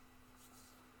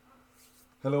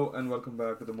Hello and welcome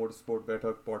back to the Motorsport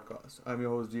Better podcast. I'm your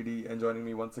host GD, and joining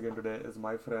me once again today is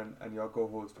my friend and your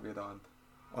co-host Vedant.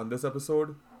 On this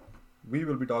episode, we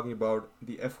will be talking about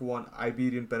the F1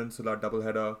 Iberian Peninsula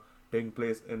doubleheader taking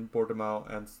place in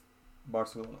Portimao and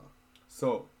Barcelona.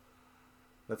 So,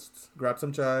 let's grab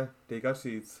some chai, take our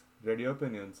seats, ready our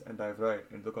opinions, and dive right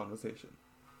into the conversation.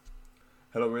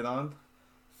 Hello Vedant.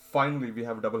 Finally, we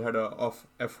have a doubleheader of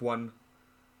F1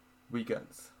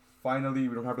 weekends. Finally,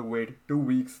 we don't have to wait 2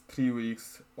 weeks, 3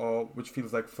 weeks, or which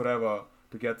feels like forever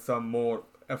to get some more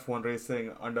F1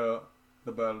 racing under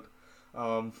the belt.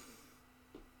 Um,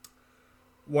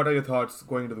 what are your thoughts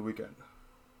going into the weekend?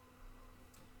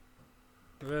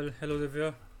 Well, hello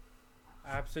Divya.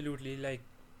 Absolutely.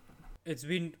 It's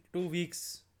been 2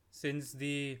 weeks since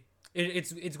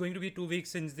it's going to be 2 weeks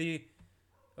since the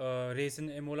race in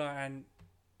Imola, and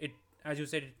it, as you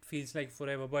said, it feels like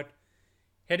forever. But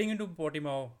heading into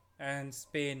Portimao and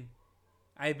Spain,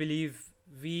 I believe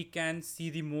we can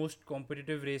see the most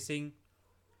competitive racing.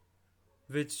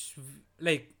 Which,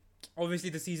 like, obviously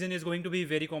the season is going to be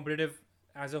very competitive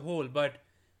as a whole, but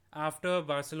after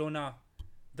Barcelona,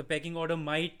 the pecking order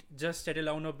might just settle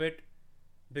down a bit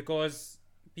because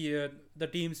the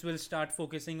teams will start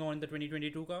focusing on the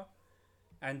 2022 car,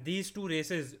 and these two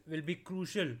races will be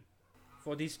crucial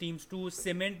for these teams to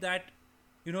cement that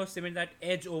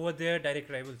edge over their direct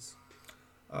rivals.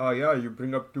 Yeah, you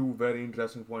bring up two very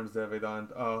interesting points there, Vedant.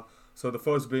 So the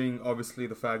first being obviously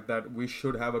the fact that we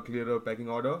should have a clearer pecking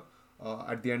order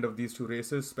at the end of these two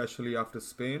races, especially after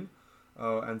Spain.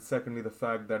 And secondly, the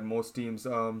fact that most teams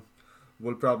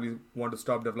will probably want to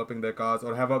stop developing their cars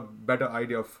or have a better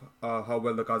idea of how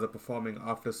well the cars are performing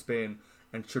after Spain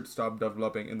and should stop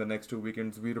developing in the next two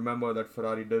weekends. We remember that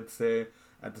Ferrari did say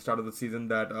at the start of the season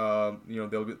that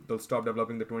they'll stop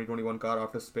developing the 2021 car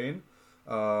after Spain.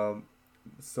 Um,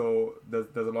 so there's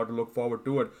a lot to look forward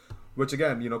to it. Which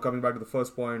again, coming back to the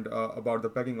first point about the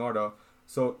pecking order.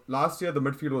 So last year the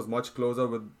midfield was much closer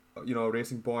with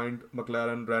Racing Point,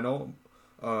 McLaren, Renault.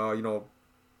 Uh, you know,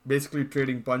 basically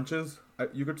trading punches.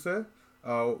 You could say.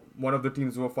 One of the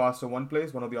teams were faster one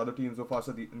place, one of the other teams were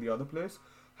faster in the other place.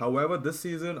 However, this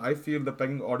season I feel the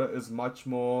pecking order is much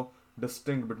more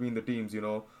distinct between the teams.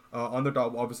 On the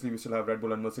top, obviously we still have Red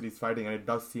Bull and Mercedes fighting, and it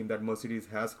does seem that Mercedes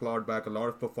has clawed back a lot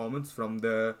of performance from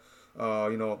their,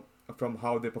 from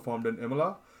how they performed in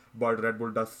Imola, but Red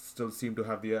Bull does still seem to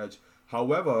have the edge.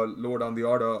 However, lower down the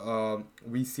order,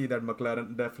 we see that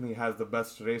McLaren definitely has the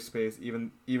best race pace,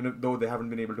 even though they haven't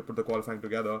been able to put the qualifying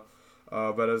together.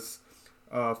 Whereas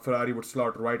Ferrari would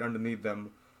slot right underneath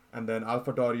them, and then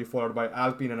AlphaTauri followed by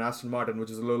Alpine and Aston Martin, which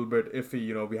is a little bit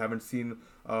iffy. We haven't seen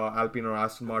Alpine or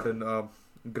Aston Martin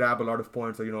grab a lot of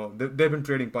points. They've been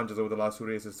trading punches over the last two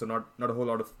races, so not a whole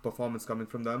lot of performance coming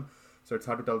from them. So it's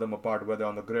hard to tell them apart where they're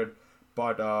on the grid.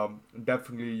 But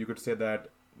definitely, you could say that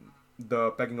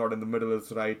the pecking order in the middle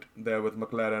is right there with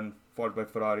McLaren, followed by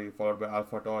Ferrari, followed by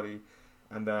AlphaTauri,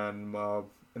 and then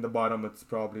in the bottom it's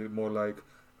probably more like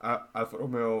Alfa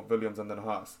Romeo, Williams, and then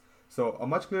Haas. So a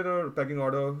much clearer pecking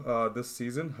order this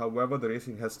season. However, the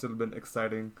racing has still been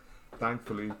exciting,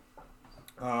 thankfully.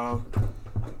 Uh,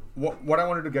 what I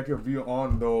wanted to get your view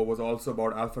on though was also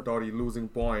about AlphaTauri losing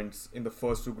points in the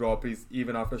first two Grand Prix,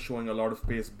 even after showing a lot of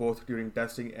pace both during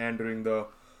testing and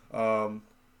um,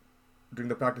 during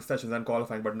the practice sessions and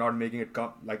qualifying, but not making it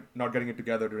not getting it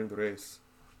together during the race.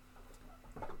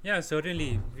 Yeah,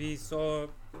 certainly. We saw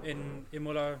in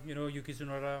Imola, Yuki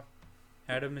Tsunoda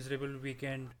had a miserable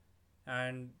weekend,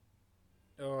 and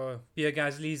Pierre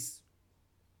Gasly's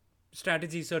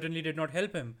strategy certainly did not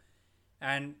help him.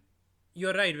 And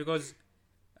you're right, because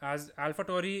as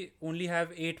AlphaTauri only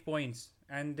have 8 points,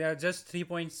 and they are just 3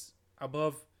 points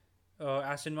above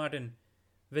Aston Martin,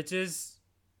 which is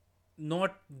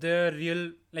not the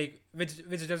real,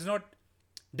 which does not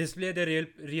display the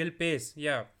real pace.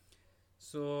 Yeah,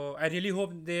 so I really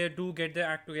hope they do get their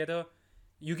act together.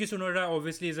 Yuki Tsunoda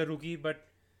obviously is a rookie, but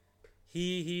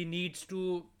he needs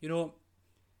to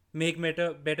make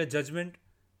better judgment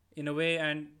in a way,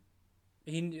 and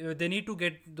they need to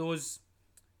get those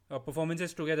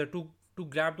performances together to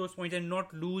grab those points and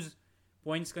not lose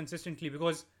points consistently,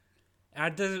 because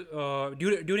at the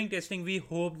during testing we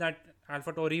hope that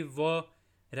AlphaTauri were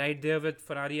right there with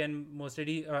Ferrari and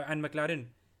Mercedes and McLaren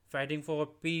fighting for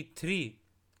P3,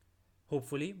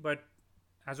 hopefully, but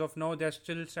as of now they're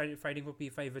still fighting for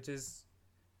P5, which is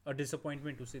a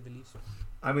disappointment to say the least.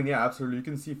 I mean, yeah, absolutely. You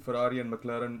can see Ferrari and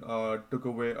McLaren took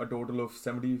away a total of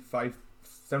 75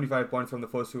 points from the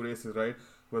first two races, right?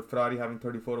 With Ferrari having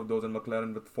 34 of those and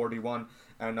McLaren with 41.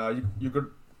 And you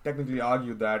could technically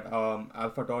argue that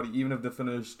AlphaTauri, even if they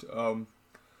finished,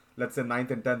 let's say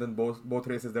ninth and 10th in both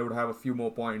races, they would have a few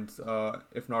more points,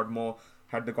 if not more,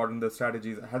 had they gotten the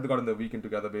strategies, had they gotten the weekend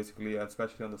together, basically, and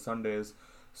especially on the Sundays.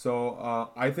 So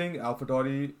I think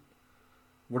AlphaTauri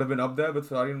would have been up there with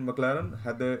Ferrari and McLaren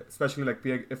had they, especially like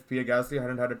if Pierre Gasly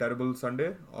hadn't had a terrible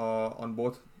Sunday on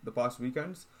both the past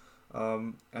weekends,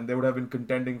 and they would have been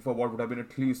contending for what would have been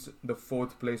at least the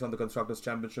fourth place on the constructors'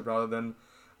 championship rather than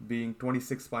being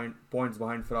 26 points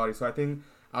behind Ferrari. So I think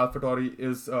AlphaTauri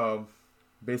is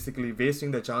basically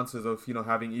wasting their chances of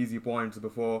having easy points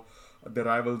before their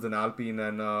rivals in Alpine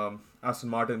and Aston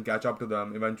Martin catch up to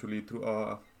them eventually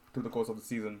through the course of the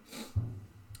season.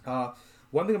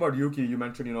 One thing about Yuki, you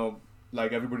mentioned,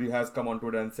 like everybody has come onto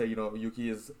it and say, Yuki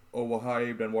is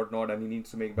overhyped and whatnot, and he needs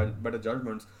to make better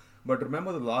judgments. But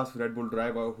remember, the last Red Bull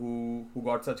driver who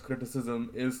got such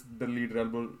criticism is the lead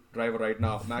Red Bull driver right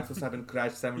now. Max Verstappen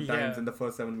crashed 7 times in the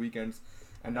first 7 weekends,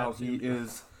 and now he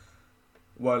is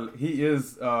the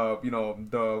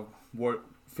world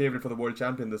favorite for the world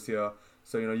champion this year.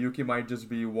 So Yuki might just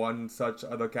be one such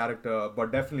other character,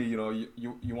 but definitely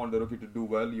you want the rookie to do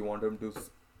well. You want him to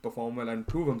perform well and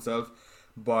prove himself.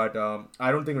 But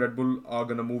I don't think Red Bull are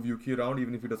gonna move Yuki around,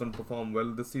 even if he doesn't perform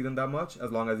well this season that much,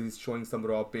 as long as he's showing some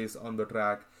raw pace on the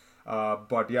track.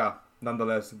 But yeah,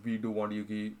 nonetheless, we do want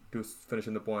Yuki to finish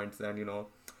in the points and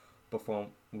perform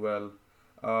well.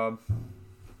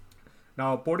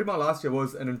 Now, Portimao last year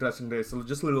was an interesting race. So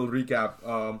just a little recap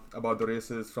about the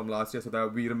races from last year, so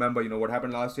that we remember, what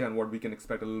happened last year and what we can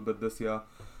expect a little bit this year.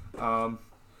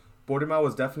 Portimao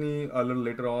was definitely a little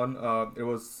later on. It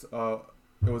was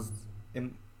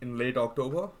in late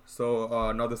October,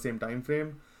 so not the same time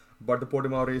frame. But the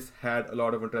Portimao race had a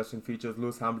lot of interesting features.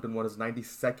 Lewis Hamilton won his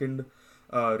 92nd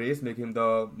race,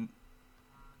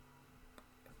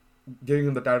 giving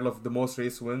him the title of the most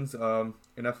race wins in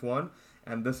F1.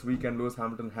 And this weekend, Lewis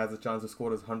Hamilton has a chance to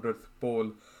score his 100th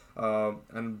pole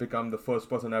and become the first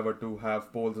person ever to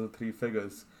have poles in 3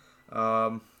 figures.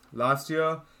 Last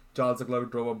year, Charles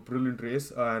Leclerc drove a brilliant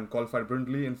race and qualified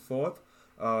brilliantly in 4th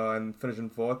and finished in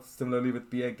 4th. Similarly with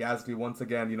Pierre Gasly, once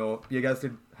again, Pierre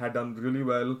Gasly had done really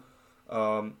well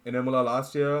in Imola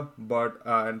last year,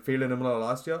 and failed in Imola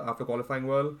last year after qualifying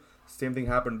well. Same thing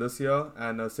happened this year,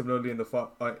 and similarly in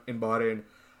Bahrain.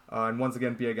 And once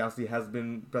again, Pierre Gasly has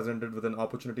been presented with an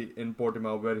opportunity in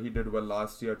Portimao, where he did well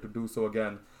last year, to do so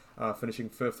again, finishing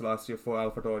 5th last year for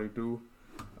AlphaTauri too.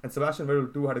 And Sebastian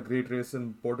Vettel too had a great race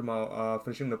in Portimao,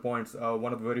 finishing the points.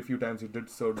 One of the very few times he did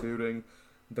so during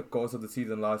the course of the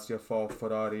season last year for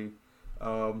Ferrari.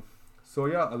 So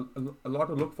yeah, a lot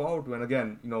to look forward to. And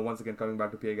again, once again, coming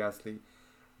back to Pierre Gasly,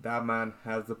 that man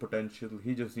has the potential.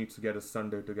 He just needs to get his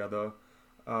Sunday together.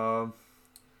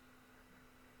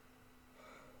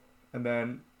 And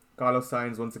then Carlos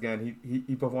Sainz, once again,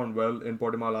 he performed well in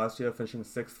Portimao last year, finishing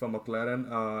 6th for McLaren,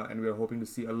 and we are hoping to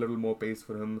see a little more pace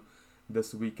for him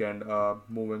this weekend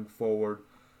moving forward.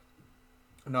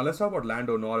 Now let's talk about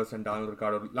Lando Norris and Daniel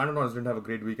Ricciardo. Lando Norris didn't have a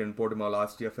great weekend in Portimao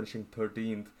last year, finishing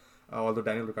 13th, although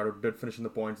Daniel Ricciardo did finish in the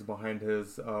points behind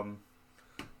his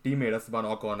teammate Esteban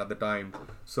Ocon at the time.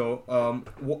 So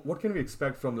what can we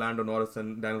expect from Lando Norris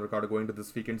and Daniel Ricciardo going into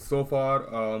this weekend? So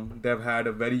far, they've had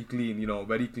a very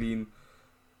clean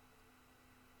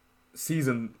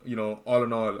season, all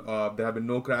in all. There have been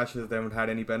no crashes, they haven't had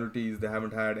any penalties, they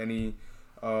haven't had any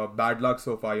bad luck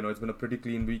so far. It's been a pretty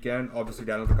clean weekend. Obviously,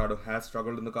 Daniel Ricciardo has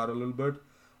struggled in the car a little bit,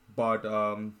 but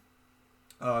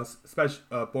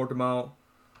Portimao,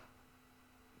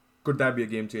 could that be a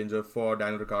game changer for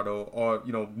Daniel Ricciardo, or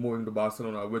moving to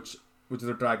Barcelona, which is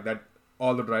a track that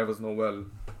all the drivers know well?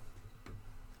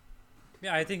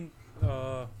 Yeah, I think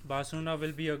Barcelona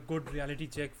will be a good reality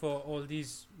check for all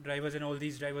these drivers and all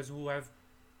these drivers who have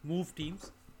moved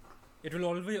teams. It will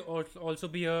always also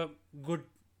be a good,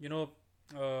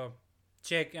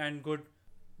 check and good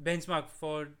benchmark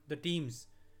for the teams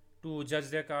to judge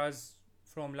their cars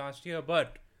from last year.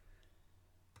 But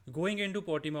going into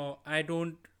Portimao, I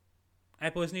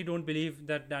personally don't believe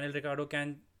that Daniel Ricciardo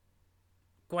can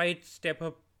quite step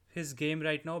up his game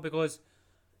right now, because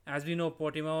as we know,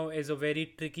 Portimao is a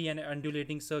very tricky and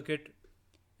undulating circuit,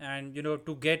 and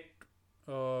to get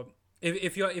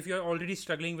if you're already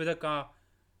struggling with your car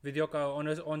on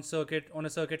a circuit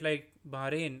like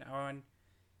Bahrain, and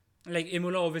like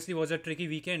Imola obviously was a tricky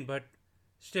weekend, but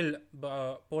still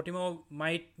Portimao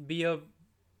might be a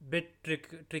bit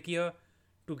trickier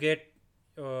to get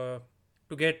to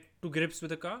grips with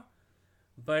the car.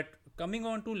 But coming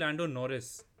on to Lando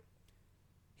Norris,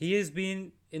 he has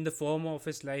been in the form of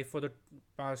his life for the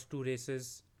past 2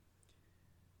 races.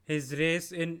 His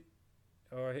race in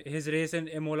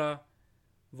Imola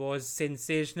was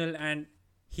sensational, and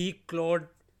he clawed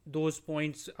those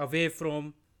points away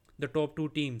from the top two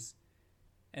teams.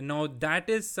 And now that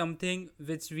is something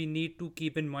which we need to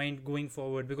keep in mind going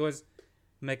forward, because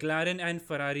McLaren and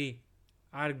Ferrari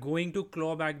are going to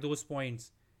claw back those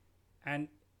points. And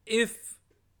if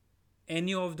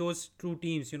any of those two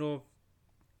teams,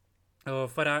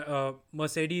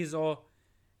 Mercedes or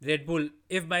Red Bull,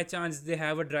 if by chance they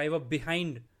have a driver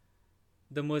behind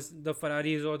the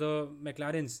Ferraris or the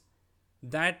McLarens,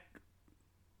 that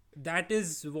that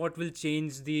is what will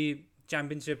change the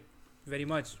championship very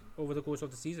much over the course of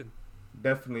the season.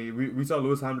 Definitely. We saw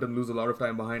Lewis Hamilton lose a lot of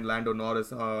time behind Lando Norris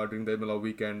during the Imola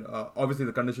weekend. Obviously,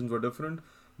 the conditions were different,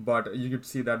 but you could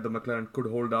see that the McLaren could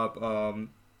hold up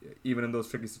even in those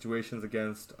tricky situations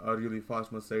against a really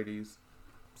fast Mercedes.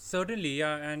 Certainly,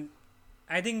 yeah, and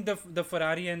I think the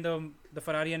Ferrari and the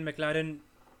Ferrari and McLaren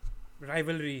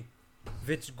rivalry,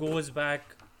 which goes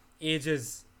back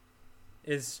ages,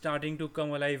 is starting to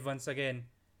come alive once again.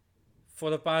 For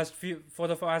the past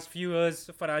few years,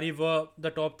 Ferrari were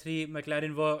the top three,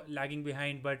 McLaren were lagging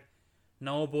behind, but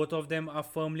now both of them are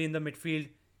firmly in the midfield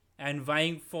and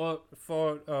vying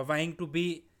to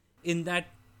be in that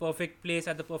perfect place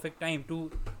at the perfect time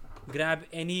to grab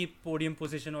any podium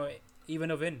position or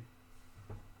even a win.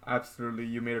 Absolutely,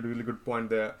 you made a really good point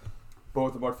there,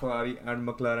 both about Ferrari and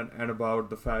McLaren, and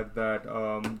about the fact that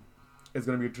it's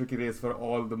going to be a tricky race for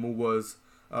all the movers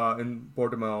in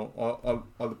Portimao,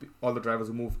 all the drivers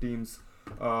who moved teams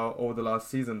over the last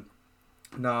season.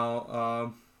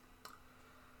 Now,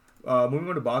 moving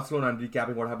on to Barcelona and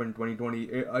recapping what happened in 2020,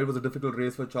 it was a difficult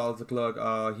race for Charles Leclerc.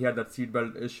 He had that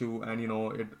seatbelt issue, and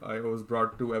it was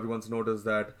brought to everyone's notice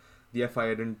that the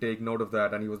FIA didn't take note of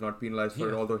that, and he was not penalized for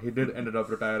it, although he did ended up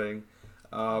retiring.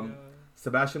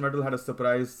 Sebastian Vettel had a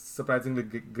surprisingly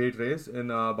great race in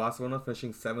Barcelona,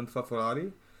 finishing 7th for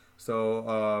Ferrari. So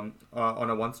on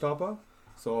a one-stopper.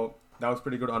 So that was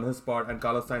pretty good on his part. And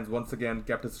Carlos Sainz once again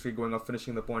kept his streak going of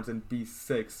finishing the points in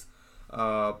P6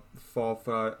 for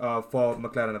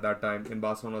McLaren at that time in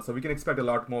Barcelona. So we can expect a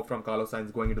lot more from Carlos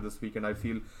Sainz going into this weekend. I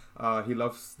feel he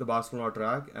loves the Barcelona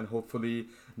track, and hopefully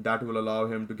that will allow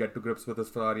him to get to grips with his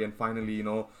Ferrari and finally,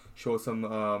 show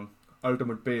some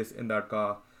ultimate pace in that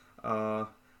car.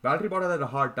 Valtteri Bottas had a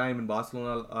hard time in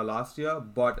Barcelona last year,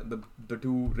 but the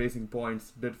two racing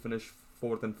points did finish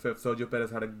 4th and 5th. Sergio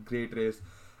Perez had a great race.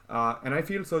 And I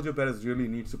feel Sergio Perez really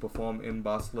needs to perform in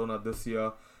Barcelona this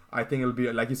year. I think it'll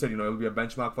be, like you said, it'll be a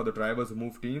benchmark for the drivers who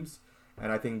move teams.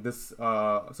 And I think this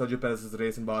Sergio Perez's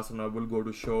race in Barcelona will go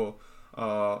to show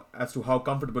as to how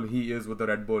comfortable he is with the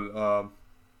Red Bull.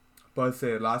 Per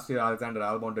se, last year Alexander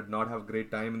Albon did not have a great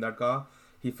time in that car.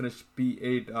 He finished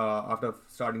P8 after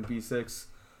starting P6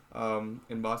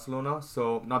 in Barcelona,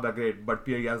 so not that great. But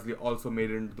Pierre Gasly also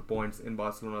made it into the points in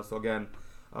Barcelona. So again,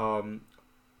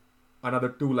 another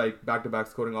two back-to-back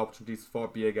scoring opportunities for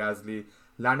Pierre Gasly.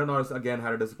 Lando Norris again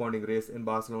had a disappointing race in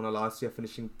Barcelona last year,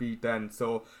 finishing P10.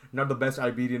 So not the best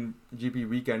Iberian GP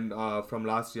weekend from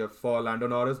last year for Lando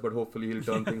Norris, but hopefully he'll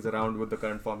turn things around with the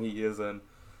current form he is in.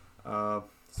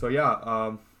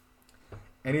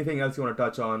 Anything else you want to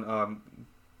touch on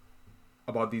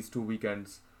about these two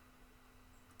weekends?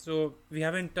 So we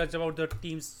haven't touched about the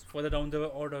teams further down the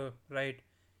order, right?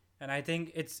 And I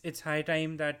think it's high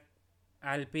time that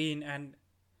Alpine and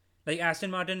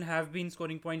Aston Martin have been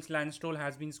scoring points. Lance Stroll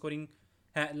has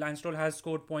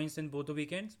scored points in both the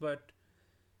weekends, but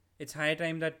it's high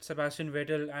time that Sebastian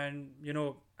Vettel and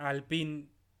Alpine,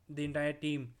 the entire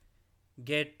team,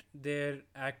 get their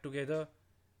act together,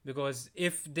 because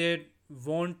if they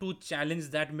want to challenge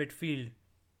that midfield,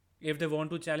 if they want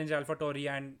to challenge AlphaTauri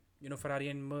and Ferrari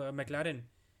and McLaren,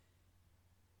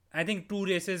 I think 2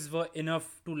 races were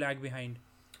enough to lag behind.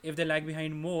 If they lag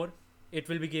behind more, it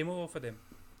will be game over for them.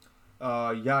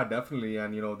 Yeah, definitely.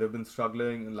 And they've been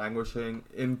struggling and languishing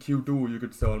in Q2. You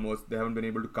could say almost they haven't been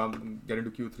able to get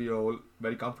into Q3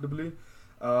 very comfortably.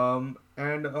 And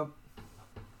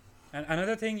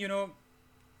another thing,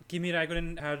 Kimi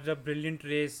Raikkonen had a brilliant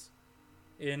race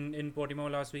in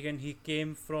Portimao last weekend. He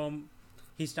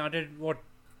started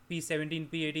P17,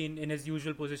 P18 in his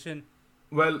usual position.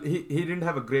 Well, he didn't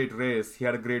have a great race. He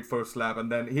had a great first lap, and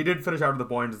then he did finish out of the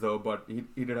points though. But he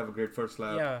did have a great first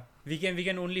lap. Yeah, we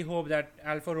can only hope that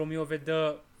Alfa Romeo, with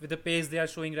the pace they are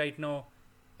showing right now,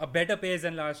 a better pace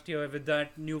than last year with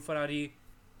that new Ferrari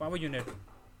power unit,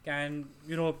 can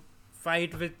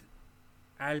fight with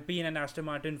Alpine and Aston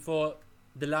Martin for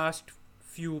the last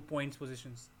few points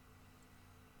positions.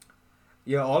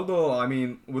 Yeah, although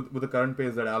with the current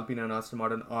pace that Alpine and Aston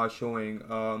Martin are showing,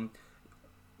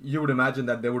 you would imagine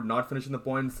that they would not finish in the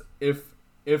points if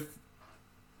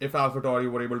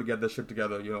AlphaTauri were able to get their shit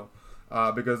together,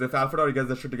 because if AlphaTauri gets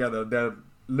their shit together, they're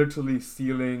literally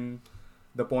sealing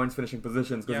the points finishing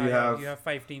positions because you have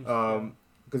 5 teams.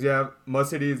 because you have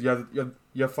Mercedes, you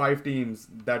have 5 teams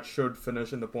that should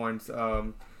finish in the points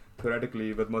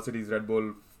theoretically with Mercedes, Red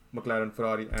Bull, McLaren,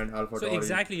 Ferrari, and Alfa So Tauri.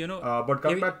 exactly, But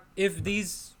coming back, if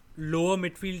these lower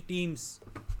midfield teams,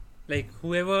 like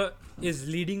whoever is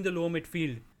leading the lower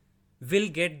midfield, will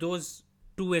get those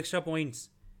 2 extra points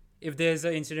if there's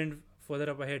an incident further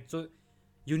up ahead. So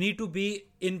you need to be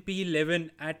in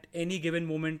P11 at any given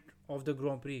moment of the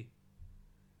Grand Prix.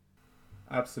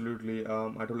 absolutely,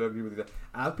 I totally agree with you.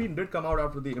 Alpine did come out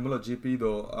after the Imola GP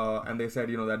though, and they said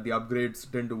that the upgrades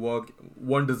didn't work,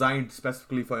 weren't designed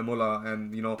specifically for Imola,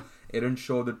 and it didn't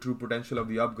show the true potential of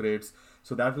the upgrades.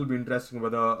 So that will be interesting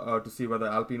whether to see whether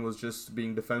Alpine was just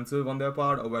being defensive on their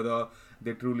part or whether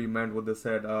they truly meant what they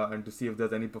said, and to see if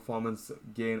there's any performance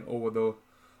gain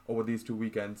over these 2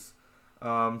 weekends.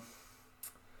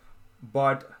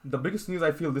 But the biggest news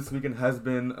I feel this weekend has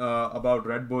been about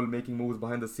Red Bull making moves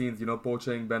behind the scenes,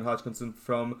 poaching Ben Hodgkinson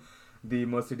from the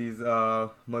Mercedes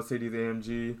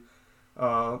AMG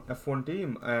F1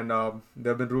 team. And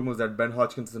there have been rumors that Ben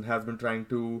Hodgkinson has been trying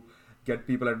to get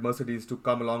people at Mercedes to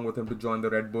come along with him to join the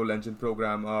Red Bull engine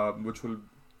program, which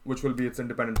will be its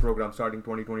independent program starting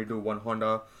 2022 when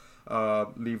Honda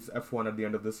leaves F1 at the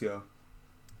end of this year.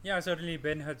 Yeah, certainly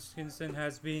Ben Hodgkinson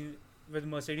has been with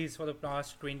Mercedes for the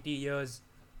past 20 years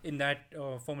in that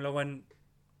Formula One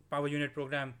power unit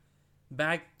program,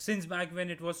 since back when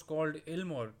it was called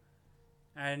Ilmor,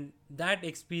 and that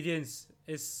experience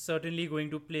is certainly going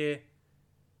to pay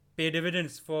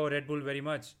dividends for Red Bull very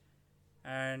much.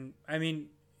 And I mean,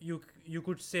 you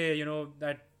could say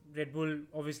that Red Bull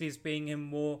obviously is paying him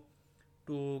more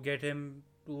to get him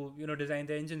to design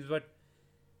the engines, but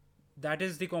that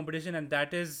is the competition and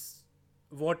that is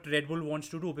what Red Bull wants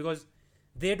to do, because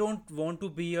they don't want to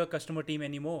be a customer team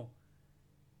anymore.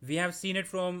 We have seen it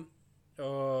from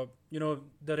the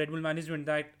Red Bull management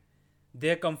that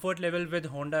their comfort level with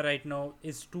Honda right now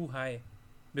is too high,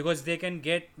 because they can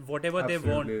get whatever they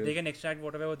want. They can extract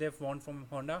whatever they want from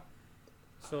Honda.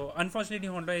 So unfortunately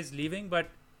Honda is leaving, but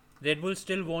Red Bull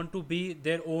still want to be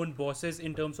their own bosses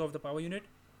in terms of the power unit,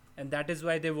 and that is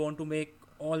why they want to make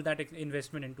all that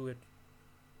investment into it.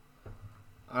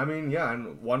 I mean, yeah,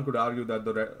 and one could argue that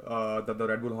the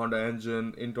Red Bull Honda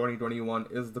engine in 2021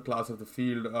 is the class of the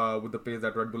field with the pace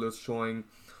that Red Bull is showing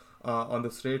on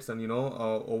the straights and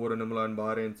over in Imola and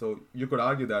Bahrain. So you could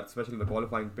argue that, especially the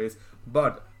qualifying pace.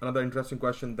 But another interesting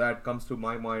question that comes to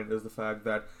my mind is the fact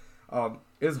that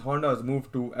is Honda's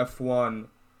move to F1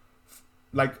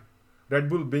 like Red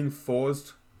Bull being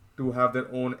forced to have their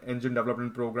own engine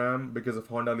development program because of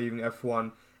Honda leaving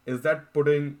F1? Is that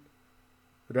putting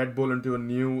Red Bull into a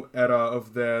new era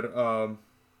of their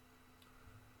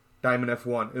time in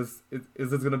F1? Is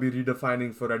this going to be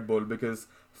redefining for Red Bull, because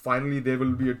finally they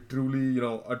will be a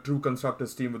true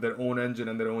constructors team with their own engine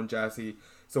and their own chassis?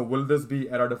 So will this be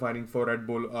era defining for Red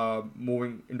Bull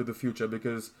moving into the future?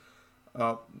 Because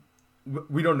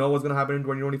we don't know what's going to happen in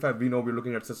 2025. We know we're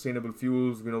looking at sustainable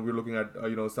fuels. We know we're looking at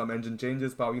some engine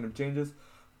changes, power unit changes.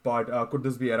 But could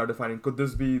this be era defining? Could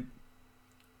this be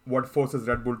what forces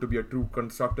Red Bull to be a true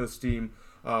constructors team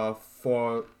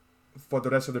for the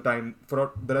rest of the time,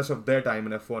 for the rest of their time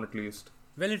in F1 at least?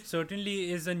 Well, it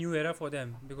certainly is a new era for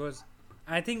them, because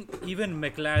I think even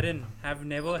McLaren have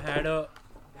never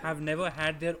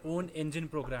had their own engine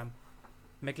program.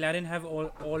 McLaren have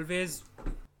always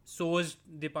sourced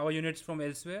the power units from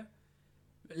elsewhere.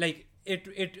 Like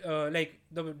like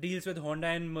the deals with Honda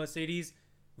and Mercedes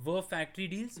were factory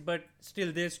deals, but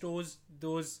still they sourced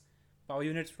those power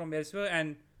units from elsewhere.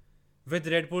 And with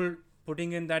Red Bull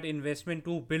putting in that investment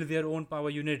to build their own power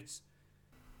units,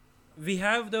 we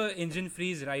have the engine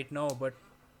freeze right now, but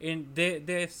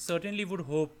they certainly would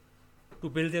hope to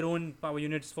build their own power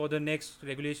units for the next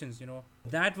regulations.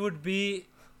 That would be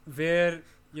where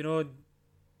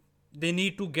they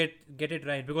need to get it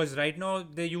right, because right now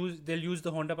they'll use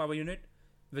the Honda power unit,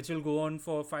 which will go on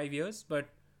for 5 years, but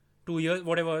 2 years,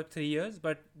 whatever, 3 years,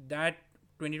 but that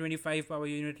 2025 power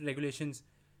unit regulations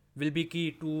will be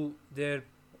key to their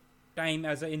time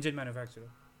as an engine manufacturer.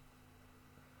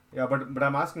 Yeah, but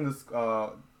I'm asking this.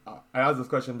 I asked this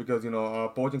question because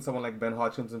poaching someone like Ben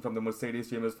Hodgkinson from the Mercedes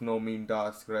team is no mean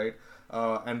task, right?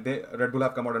 And Red Bull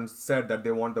have come out and said that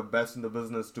they want the best in the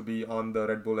business to be on the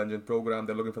Red Bull engine program.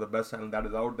 They're looking for the best talent that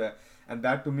is out there, and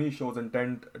that to me shows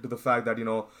intent to the fact that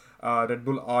Red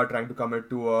Bull are trying to commit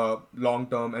to a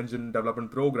long-term engine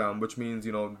development program, which means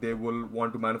they will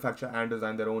want to manufacture and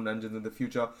design their own engines in the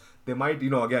future. They might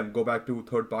again go back to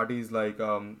third parties like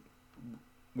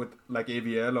with like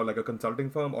AVL or like a consulting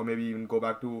firm, or maybe even go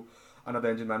back to another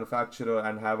engine manufacturer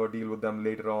and have a deal with them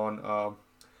later on.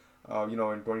 In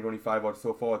 2025 or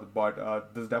so forth.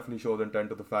 But this definitely shows intent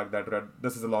to the fact that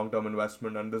this is a long-term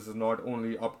investment, and this is not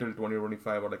only up till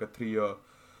 2025 or like a 3-year,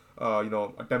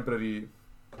 a temporary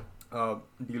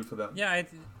deal for them. Yeah,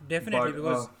 definitely, But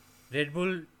because Red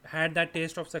Bull had that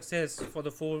taste of success for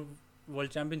the 4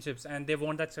 world championships, and they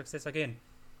want that success again.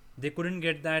 They couldn't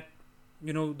get that,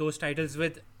 those titles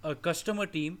with a customer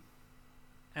team,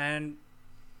 and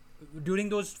during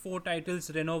those 4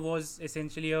 titles, Renault was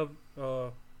essentially a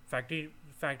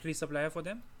factory supplier for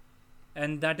them,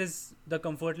 and that is the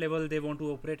comfort level they want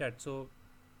to operate at. So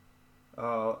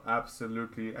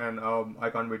absolutely, and I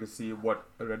can't wait to see what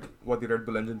the Red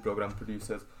Bull engine program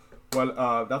produces.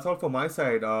 Well, that's all from my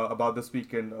side about this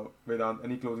weekend. Vedant,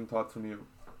 any closing thoughts from you?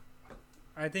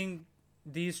 I think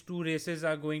these 2 races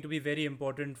are going to be very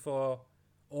important for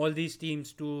all these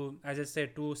teams to, as I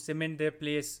said, to cement their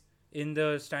place in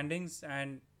the standings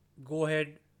and go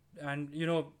ahead and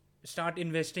start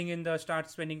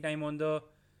spending time on the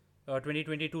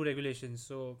 2022 regulations.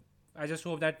 So I just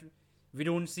hope that we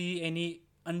don't see any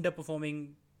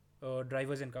underperforming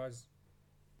drivers and cars.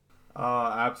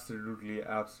 Absolutely,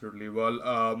 absolutely.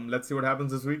 Well, let's see what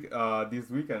happens this week, these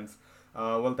weekends.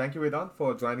 Well, thank you, Vedant,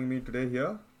 for joining me today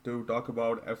here to talk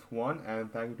about F1,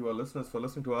 and thank you to our listeners for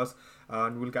listening to us.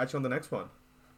 And we'll catch you on the next one.